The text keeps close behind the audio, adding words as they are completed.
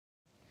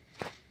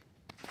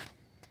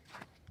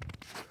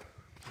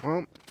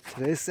Well,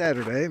 today's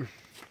Saturday,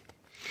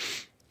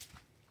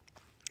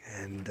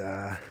 and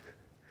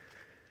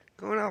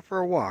going out for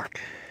a walk,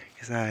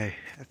 because I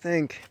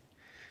think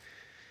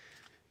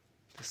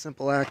the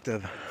simple act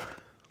of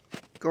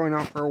going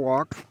out for a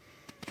walk,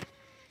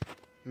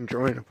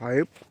 enjoying a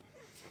pipe,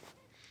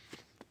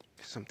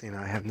 something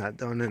I have not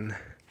done in,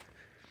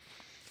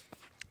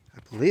 I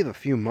believe, a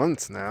few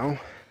months now.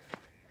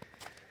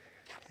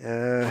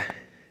 It's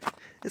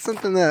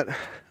something that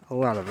a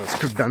lot of us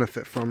could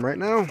benefit from right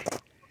now.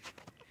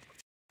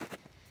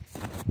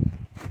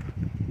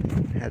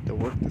 Had to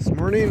work this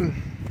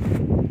morning.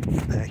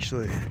 I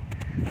actually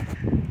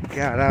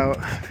got out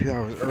a few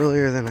hours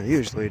earlier than I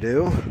usually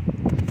do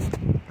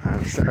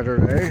on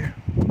Saturday.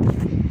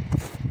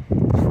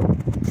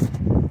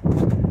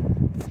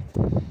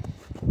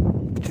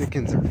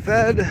 Chickens are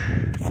fed.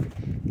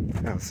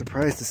 I was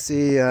surprised to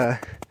see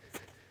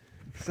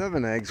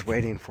 7 eggs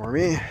waiting for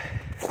me.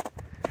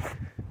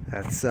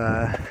 That's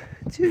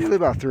it's usually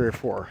about 3 or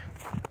 4.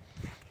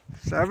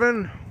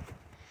 7?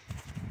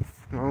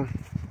 Well,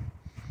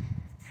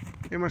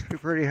 they must be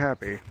pretty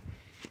happy.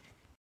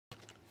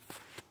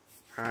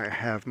 I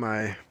have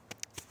my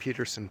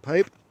Peterson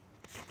pipe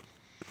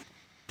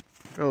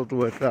filled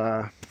with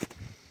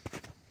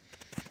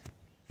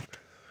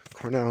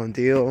Cornell and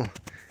Deal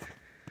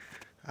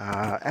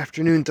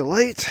Afternoon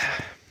Delight.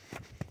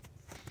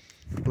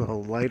 A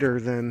little lighter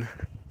than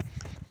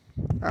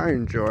I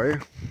enjoy.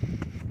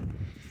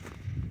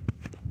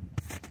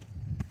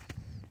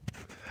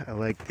 I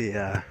like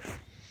the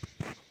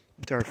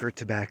darker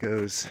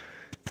tobaccos,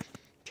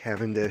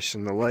 Cavendish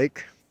and the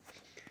like,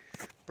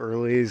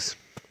 Burley's.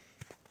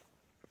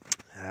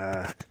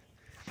 As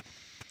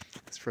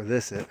for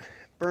this, it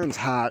burns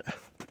hot,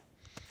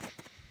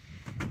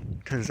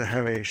 tends to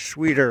have a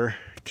sweeter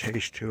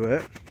taste to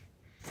it.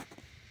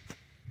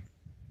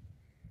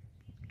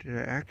 Did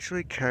I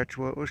actually catch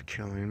what was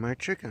killing my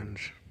chickens?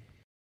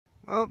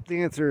 Well,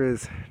 the answer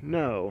is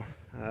no.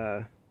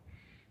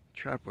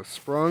 Trap was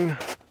sprung.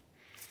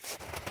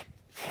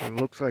 It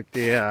looks like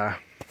the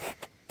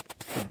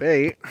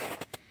bait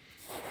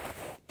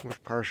was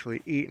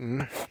partially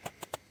eaten.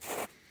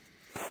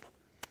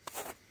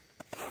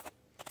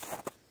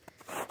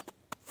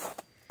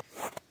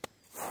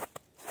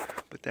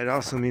 But that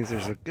also means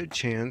there's a good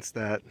chance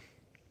that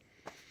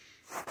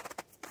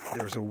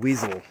there was a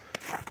weasel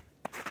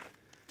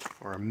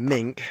or a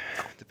mink,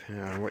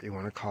 depending on what you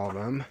want to call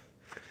them.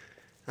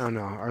 I don't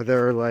know. Are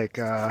there like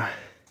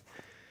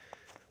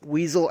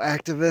weasel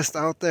activists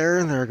out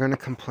there that are going to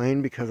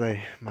complain because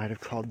I might have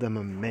called them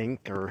a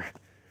mink or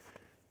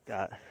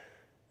got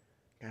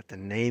the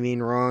naming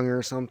wrong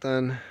or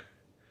something?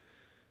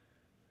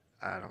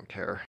 I don't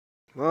care.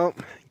 Well,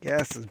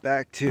 gas is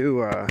back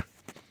to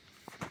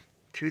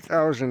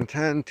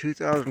 2010,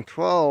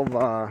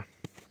 2012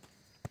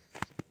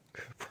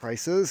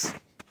 prices.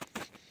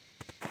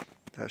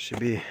 That should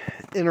be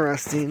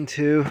interesting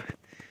to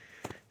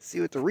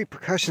see what the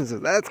repercussions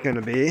of that's going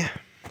to be.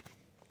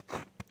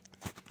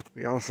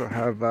 We also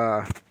have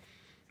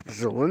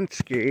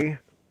Zelensky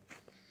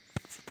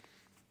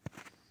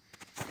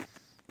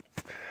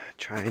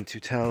trying to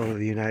tell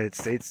the United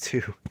States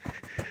to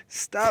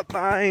stop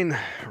buying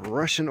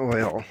Russian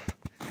oil,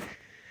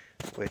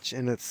 which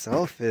in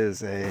itself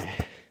is a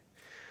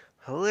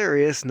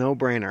hilarious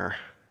no-brainer.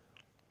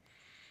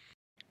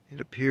 It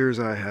appears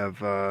I have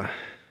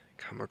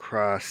come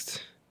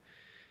across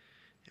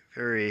a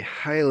very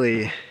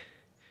highly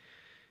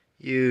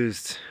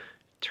used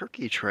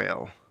turkey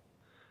trail.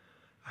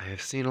 I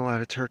have seen a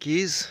lot of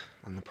turkeys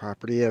on the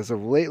property as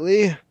of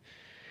lately,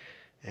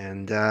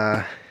 and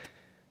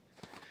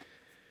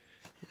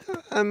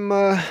I'm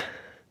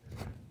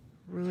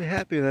really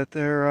happy that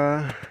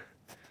they're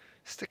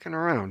sticking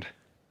around.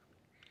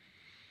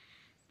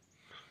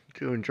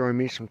 To enjoy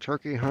me some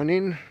turkey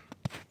hunting.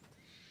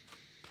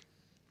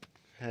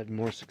 Had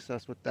more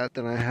success with that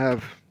than I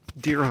have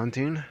deer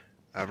hunting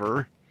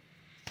ever,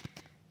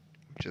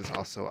 which is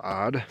also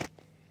odd.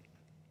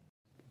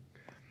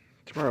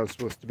 Tomorrow's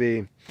supposed to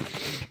be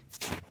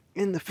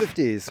in the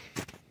 50s.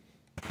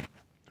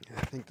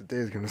 I think the day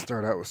is going to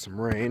start out with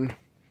some rain.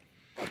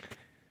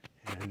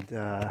 And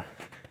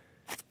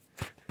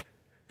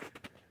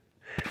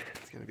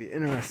it's going to be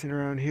interesting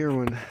around here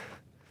when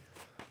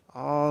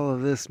all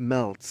of this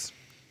melts.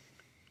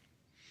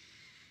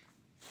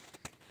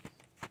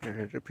 And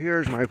it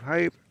appears my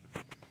pipe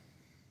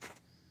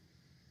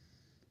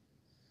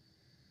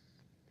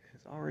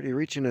is already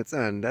reaching its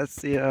end. That's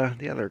the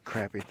other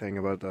crappy thing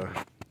about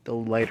the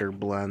lighter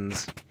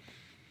blends.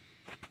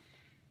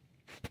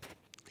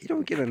 You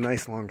don't get a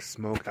nice long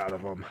smoke out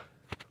of them.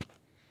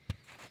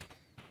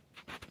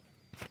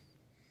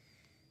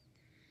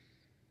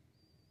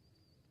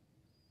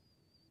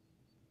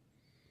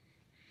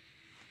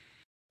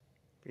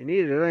 If you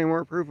needed any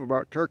more proof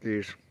about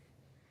turkeys,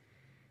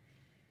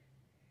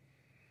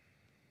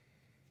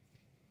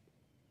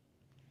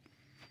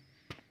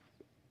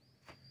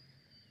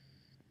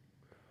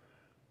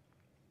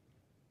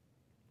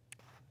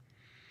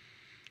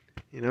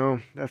 you know,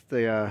 that's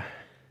the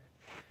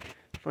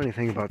funny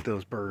thing about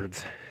those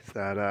birds is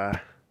that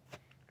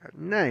at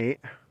night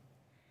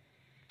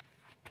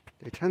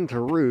they tend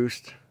to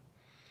roost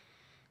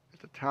at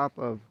the top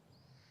of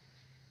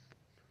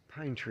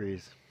pine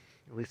trees.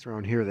 At least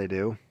around here they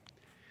do.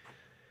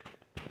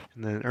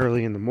 And then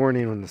early in the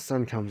morning when the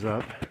sun comes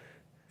up,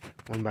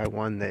 one by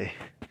one they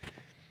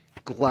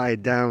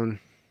glide down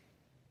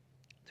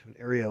to an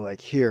area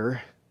like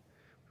here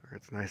where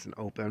it's nice and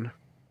open.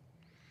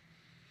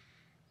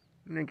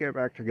 And they get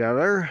back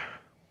together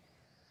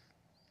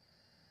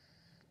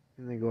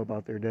and they go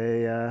about their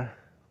day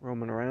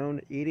roaming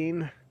around,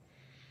 eating,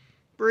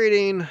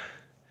 breeding,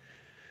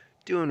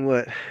 doing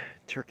what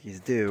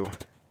turkeys do.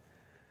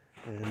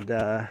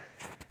 And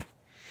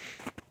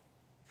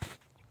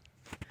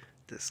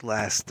this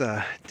last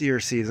deer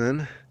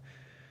season,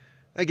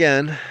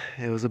 again,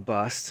 it was a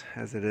bust,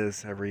 as it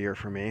is every year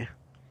for me.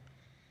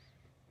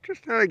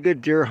 Just not a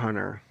good deer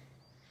hunter.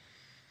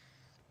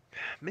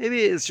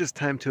 Maybe it's just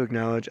time to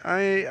acknowledge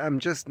I'm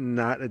just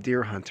not a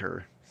deer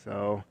hunter.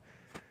 So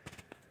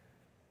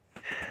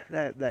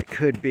that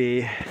could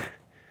be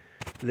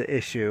the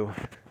issue.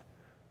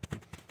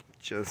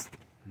 Just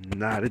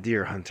not a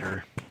deer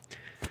hunter.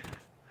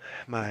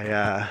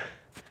 My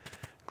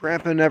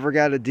grandpa never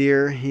got a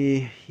deer.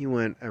 He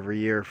went every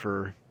year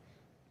for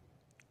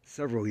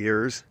several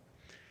years.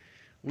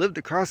 Lived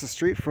across the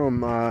street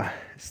from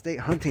state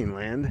hunting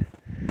land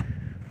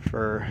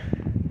for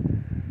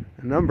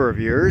a number of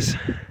years.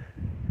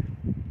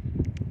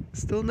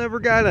 Still never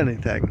got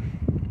anything.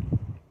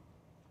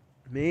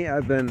 Me,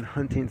 I've been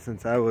hunting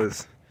since I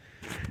was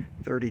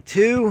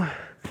 32.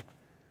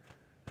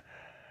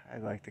 I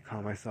like to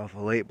call myself a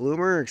late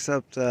bloomer,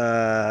 except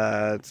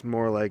it's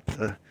more like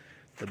the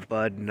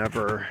bud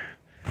never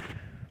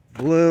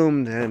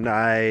bloomed and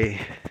I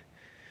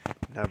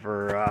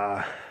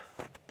never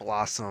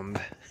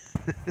blossomed.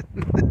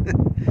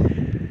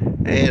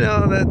 And, you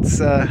know, that's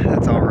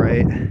all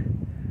right.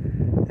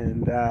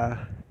 And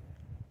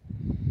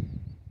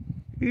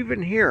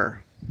even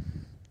here,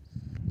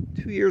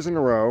 2 years in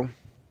a row,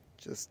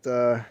 just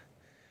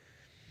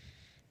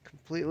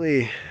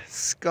completely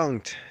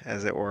skunked,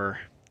 as it were.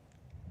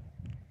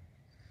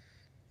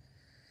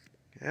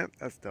 Yep,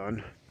 that's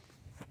done.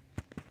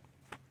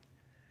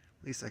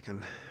 At least I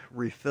can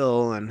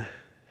refill and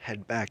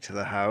head back to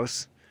the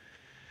house.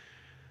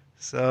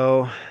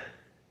 So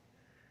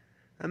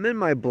I'm in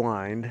my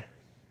blind.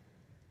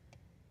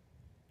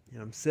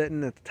 And I'm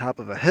sitting at the top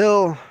of a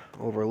hill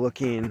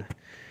overlooking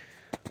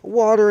a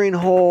watering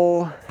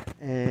hole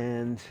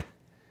and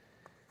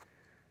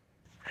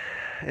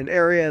an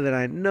area that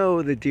I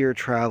know the deer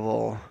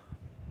travel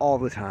all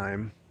the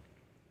time.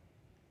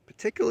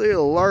 Particularly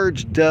a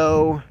large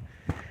doe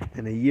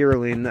and a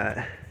yearling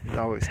that is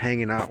always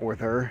hanging out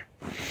with her.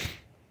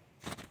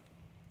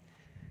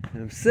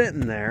 And I'm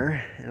sitting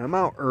there, and I'm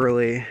out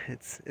early.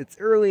 It's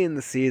early in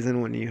the season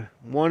when you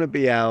want to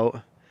be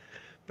out,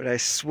 but I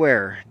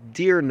swear,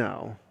 deer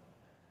know.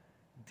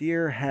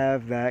 Deer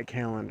have that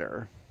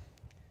calendar.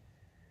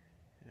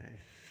 And I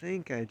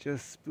think I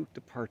just spooked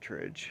a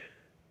partridge.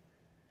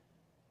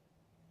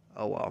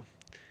 Oh well.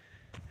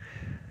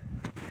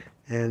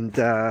 And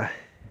I'm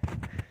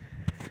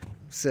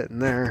sitting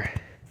there,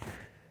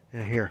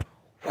 and I hear,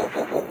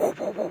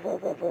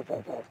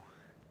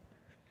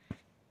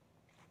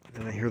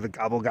 and I hear the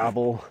gobble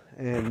gobble,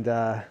 and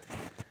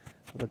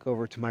look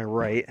over to my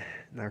right.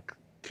 Now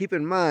keep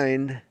in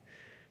mind,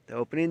 the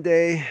opening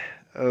day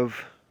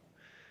of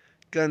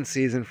gun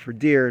season for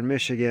deer in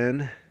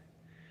Michigan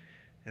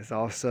is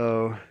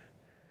also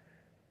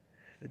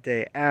the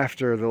day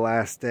after the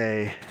last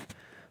day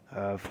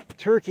of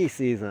turkey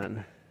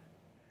season,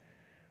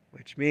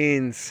 which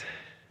means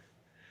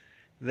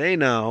they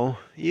know,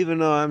 even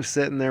though I'm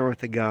sitting there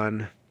with a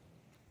gun,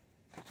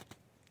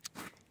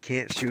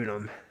 can't shoot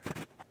them.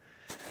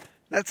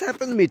 That's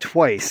happened to me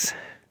twice,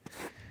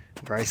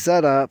 where I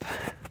set up,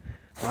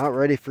 I'm out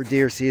ready for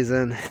deer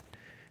season, and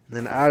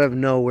then out of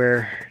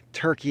nowhere,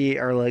 turkey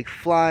are like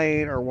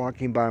flying or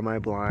walking by my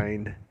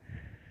blind,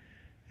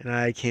 and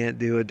I can't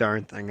do a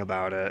darn thing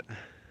about it.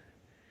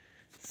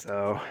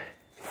 So,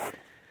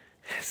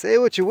 say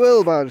what you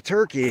will about a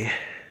turkey,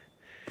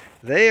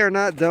 they are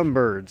not dumb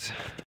birds.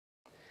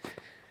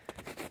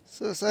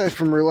 So aside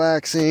from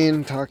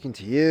relaxing, talking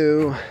to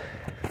you,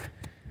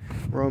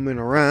 roaming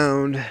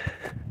around,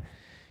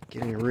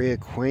 getting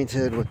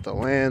reacquainted with the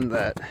land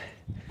that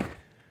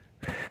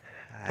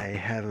I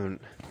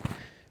haven't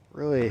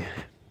really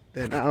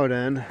been out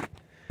in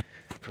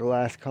for the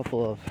last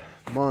couple of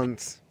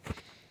months,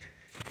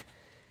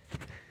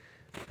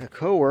 a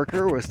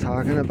coworker was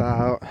talking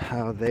about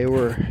how they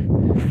were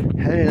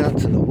heading out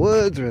to the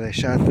woods where they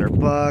shot their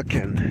buck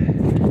and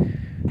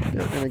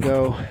they're gonna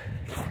go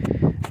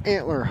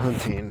antler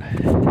hunting,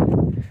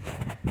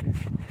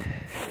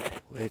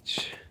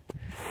 which,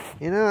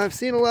 you know, I've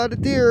seen a lot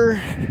of deer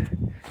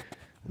on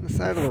the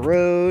side of the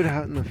road,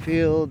 out in the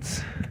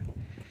fields,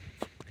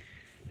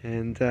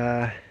 and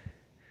I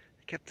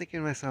kept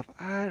thinking to myself,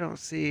 I don't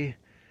see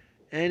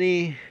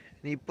any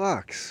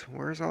bucks.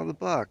 Where's all the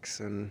bucks?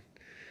 And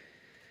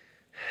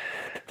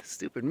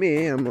stupid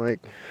me, I'm like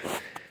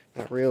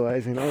not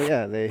realizing, oh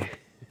yeah, they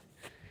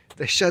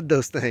shed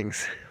those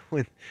things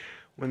when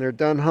they're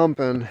done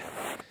humping.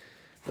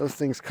 Those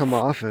things come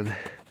off and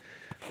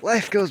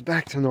life goes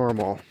back to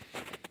normal.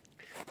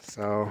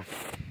 So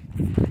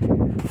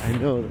I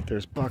know that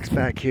there's bucks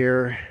back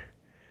here,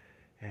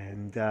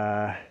 and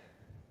thought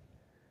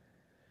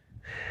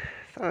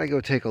I'd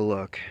go take a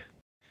look.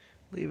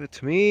 Leave it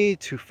to me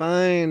to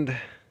find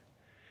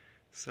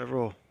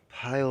several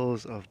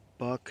piles of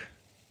buck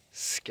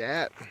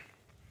scat.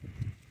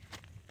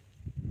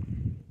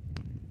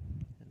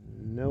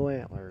 No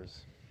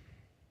antlers.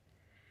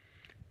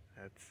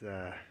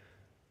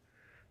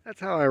 That's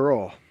how I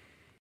roll.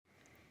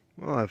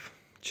 Well, I've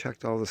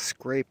checked all the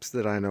scrapes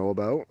that I know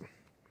about,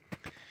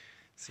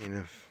 seeing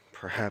if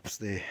perhaps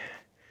the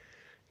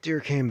deer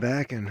came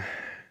back and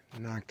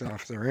knocked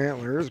off their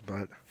antlers,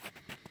 but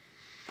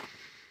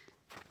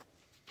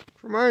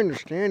from my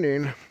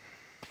understanding,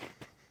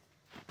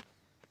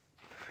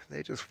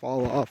 they just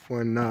fall off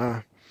when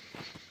they're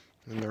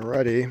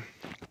ready. You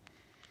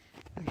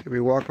could be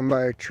walking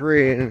by a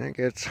tree and it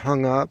gets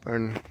hung up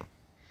and it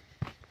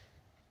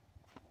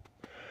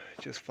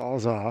just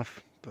falls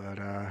off, but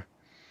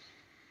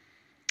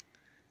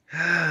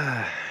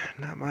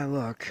not my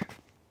luck.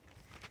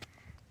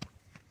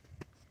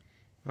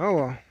 Oh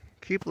well,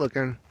 keep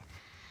looking.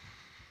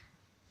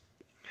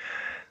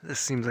 This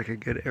seems like a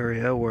good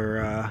area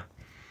where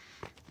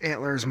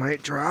antlers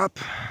might drop.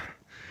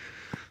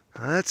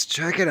 Let's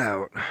check it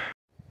out.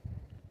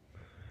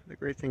 The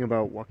great thing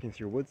about walking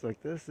through woods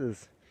like this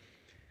is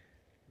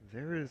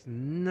there is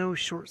no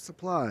short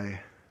supply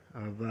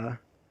of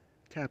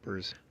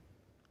tappers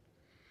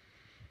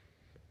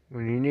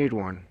when you need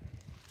one.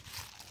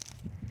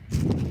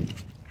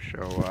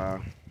 So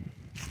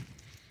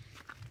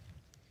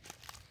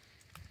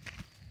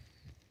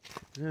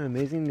isn't it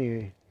amazing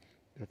the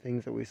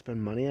things that we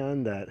spend money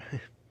on that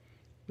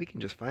we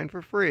can just find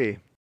for free?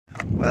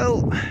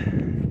 Well,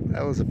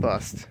 that was a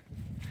bust.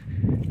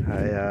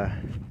 I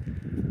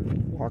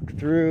walked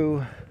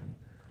through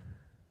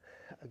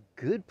a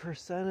good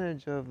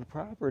percentage of the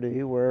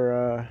property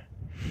where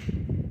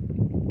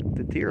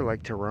the deer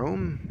like to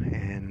roam,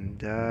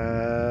 and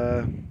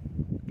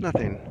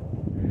nothing.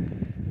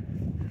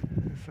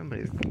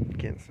 Somebody's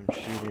getting some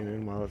shooting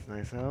in while it's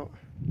nice out.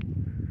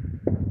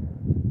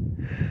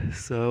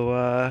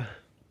 So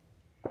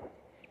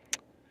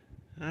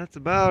that's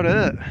about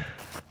it.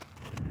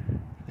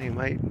 I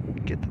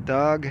might get the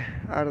dog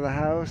out of the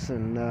house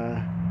and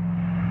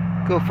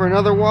go for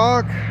another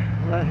walk,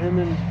 let him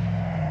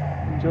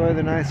enjoy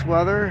the nice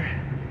weather.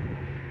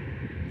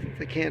 Since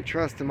I can't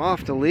trust him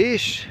off the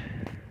leash.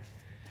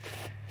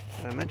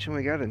 I mentioned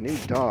we got a new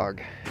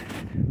dog.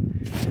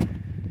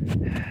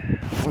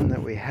 One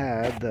that we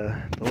had,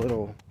 the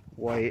little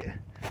white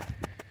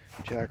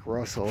Jack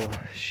Russell,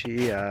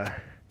 she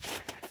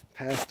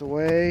passed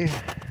away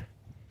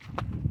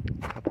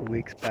a couple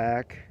weeks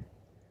back.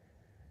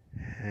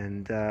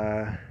 And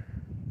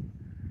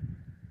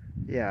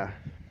yeah,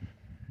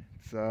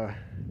 it's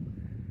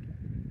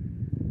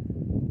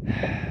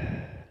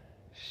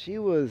she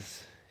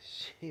was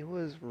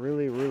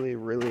really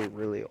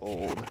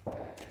old.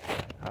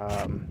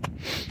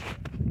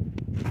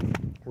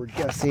 We're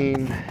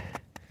guessing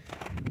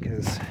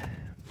because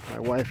my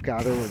wife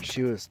got her when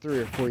she was 3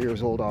 or 4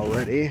 years old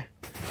already.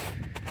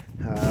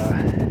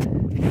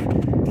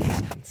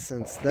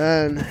 Since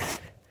then,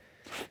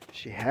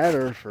 she had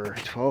her for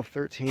 12,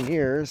 13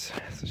 years,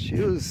 so she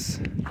was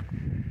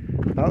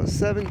about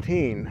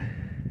 17,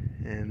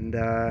 and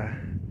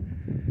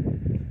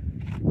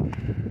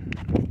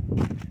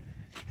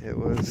it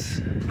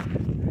was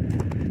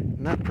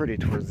not pretty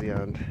towards the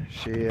end.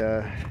 She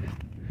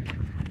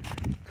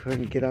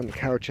couldn't get on the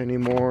couch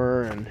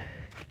anymore, and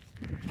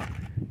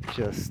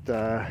just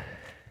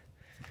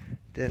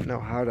didn't know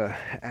how to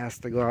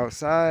ask to go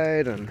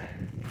outside, and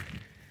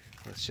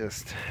was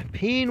just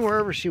peeing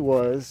wherever she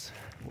was,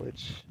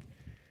 which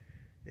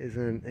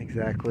isn't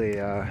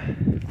exactly, I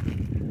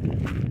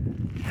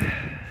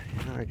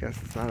guess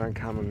it's not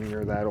uncommon when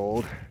you're that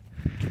old.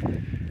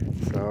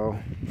 So,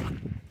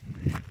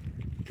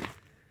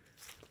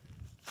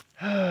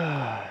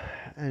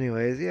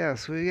 anyways, yeah,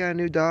 so we got a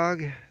new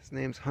dog. His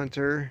name's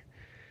Hunter.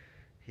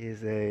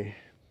 He's a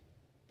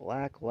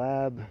black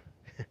lab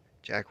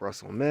Jack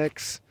Russell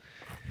mix.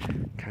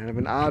 Kind of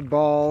an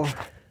oddball.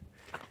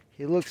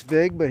 He looks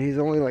big, but he's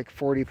only like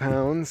 40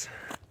 pounds.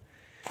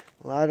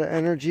 A lot of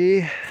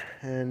energy,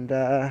 and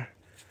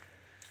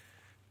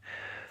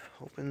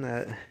hoping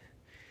that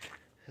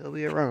he'll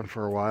be around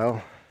for a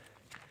while.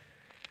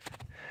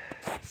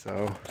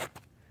 So,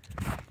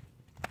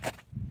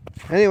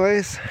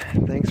 anyways,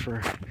 thanks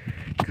for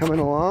coming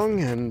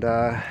along, and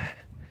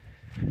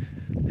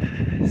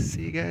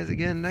see you guys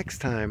again next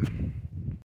time.